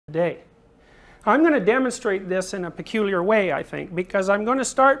today. I'm going to demonstrate this in a peculiar way, I think, because I'm going to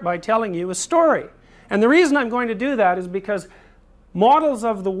start by telling you a story. And the reason I'm going to do that is because models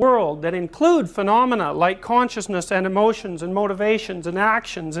of the world that include phenomena like consciousness and emotions and motivations and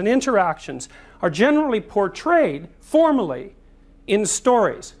actions and interactions are generally portrayed formally in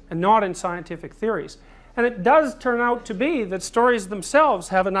stories and not in scientific theories. And it does turn out to be that stories themselves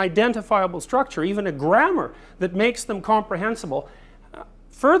have an identifiable structure, even a grammar that makes them comprehensible.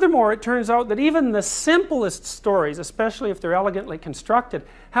 Furthermore, it turns out that even the simplest stories, especially if they're elegantly constructed,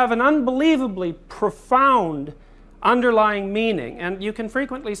 have an unbelievably profound underlying meaning. And you can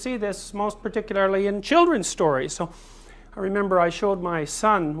frequently see this most particularly in children's stories. So I remember I showed my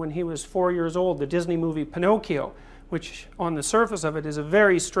son when he was 4 years old the Disney movie Pinocchio, which on the surface of it is a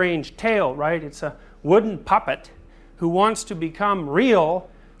very strange tale, right? It's a wooden puppet who wants to become real,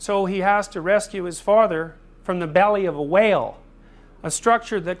 so he has to rescue his father from the belly of a whale. A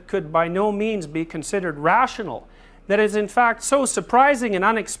structure that could by no means be considered rational, that is in fact so surprising and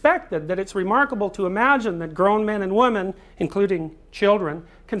unexpected that it's remarkable to imagine that grown men and women, including children,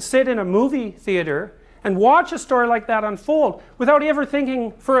 can sit in a movie theater and watch a story like that unfold without ever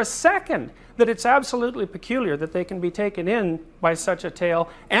thinking for a second that it's absolutely peculiar that they can be taken in by such a tale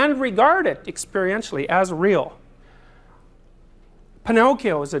and regard it experientially as real.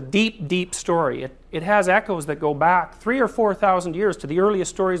 Pinocchio is a deep, deep story. It has echoes that go back 3,000 or 4,000 years to the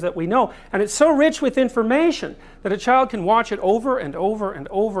earliest stories that we know, and it's so rich with information that a child can watch it over and over and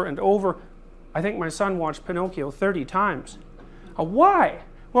over and over. I think my son watched Pinocchio 30 times. Why?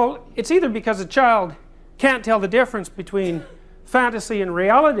 Well, it's either because a child can't tell the difference between fantasy and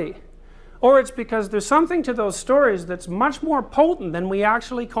reality, or it's because there's something to those stories that's much more potent than we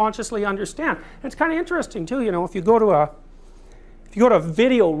actually consciously understand. And it's kind of interesting too, you know, if you go to a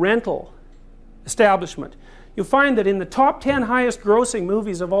video rental establishment, you'll find that in the top 10 highest grossing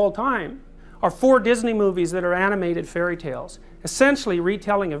movies of all time are 4 Disney movies that are animated fairy tales, essentially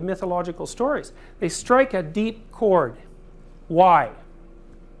retelling of mythological stories. They strike a deep chord. Why?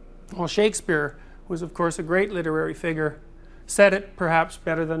 Well, Shakespeare, who was of course a great literary figure, said it perhaps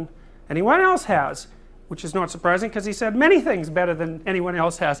better than anyone else has, which is not surprising because he said many things better than anyone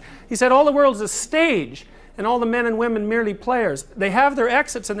else has. He said all the world's a stage and all the men and women merely players. They have their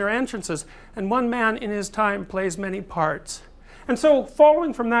exits and their entrances, and one man in his time plays many parts. And so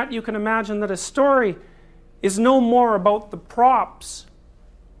following from that, you can imagine that a story is no more about the props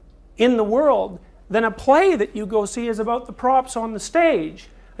in the world than a play that you go see is about the props on the stage.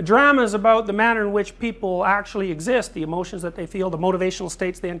 A drama is about the manner in which people actually exist, the emotions that they feel, the motivational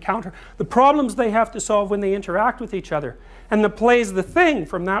states they encounter, the problems they have to solve when they interact with each other. And the play is the thing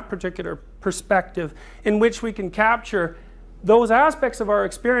from that particular perspective in which we can capture those aspects of our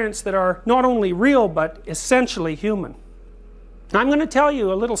experience that are not only real but essentially human. I'm going to tell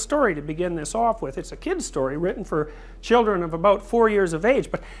you a little story to begin this off with. It's a kid's story written for children of about 4 years of age,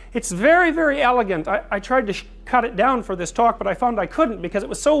 but it's very, very elegant. I tried to cut it down for this talk, but I found I couldn't because it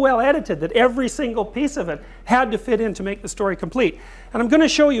was so well edited that every single piece of it had to fit in to make the story complete. And I'm going to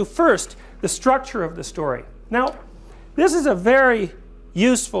show you first the structure of the story. Now, this is a very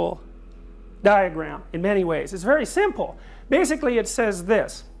useful diagram in many ways. It's very simple. Basically, it says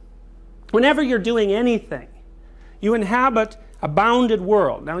this: whenever you're doing anything, you inhabit a bounded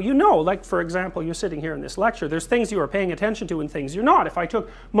world. Now you know, like for example, you're sitting here in this lecture, there's things you are paying attention to and things you're not. If I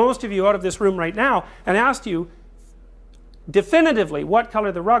took most of you out of this room right now and asked you definitively what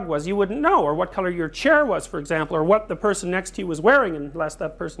color the rug was, you wouldn't know, or what color your chair was, for example, or what the person next to you was wearing, unless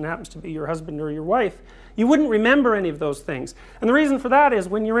that person happens to be your husband or your wife. You wouldn't remember any of those things. And the reason for that is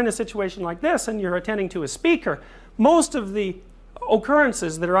when you're in a situation like this and you're attending to a speaker, most of the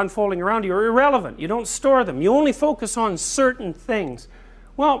occurrences that are unfolding around you are irrelevant. You don't store them. You only focus on certain things.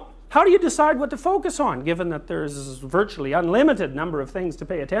 Well, how do you decide what to focus on, given that there's virtually unlimited number of things to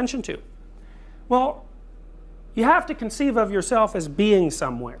pay attention to? Well, you have to conceive of yourself as being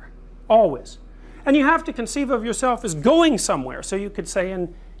somewhere, always. And you have to conceive of yourself as going somewhere. So you could say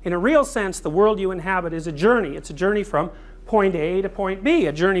in a real sense, the world you inhabit is a journey. It's a journey from point A to point B,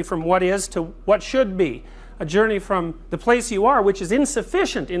 a journey from what is to what should be. A journey from the place you are, which is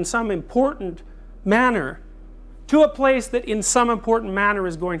insufficient in some important manner, to a place that in some important manner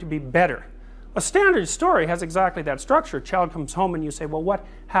is going to be better. A standard story has exactly that structure. A child comes home and you say, well, what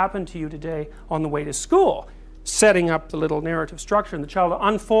happened to you today on the way to school? Setting up the little narrative structure, and the child will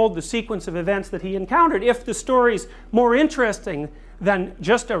unfold the sequence of events that he encountered. If the story's more interesting than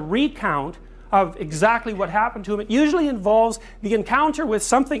just a recount of exactly what happened to him, it usually involves the encounter with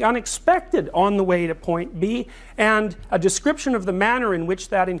something unexpected on the way to point B and a description of the manner in which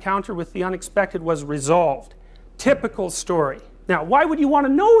that encounter with the unexpected was resolved. Typical story. Now, why would you want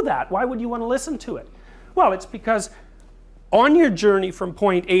to know that? Why would you want to listen to it? Well, it's because on your journey from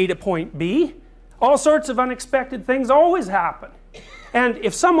point A to point B, all sorts of unexpected things always happen. And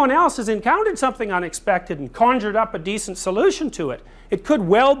if someone else has encountered something unexpected and conjured up a decent solution to it, it could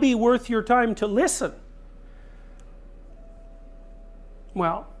well be worth your time to listen.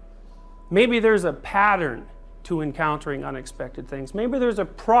 Well, maybe there's a pattern to encountering unexpected things. Maybe there's a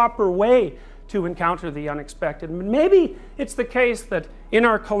proper way to encounter the unexpected. Maybe it's the case that in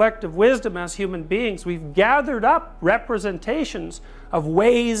our collective wisdom as human beings, we've gathered up representations of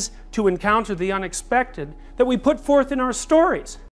ways to encounter the unexpected that we put forth in our stories.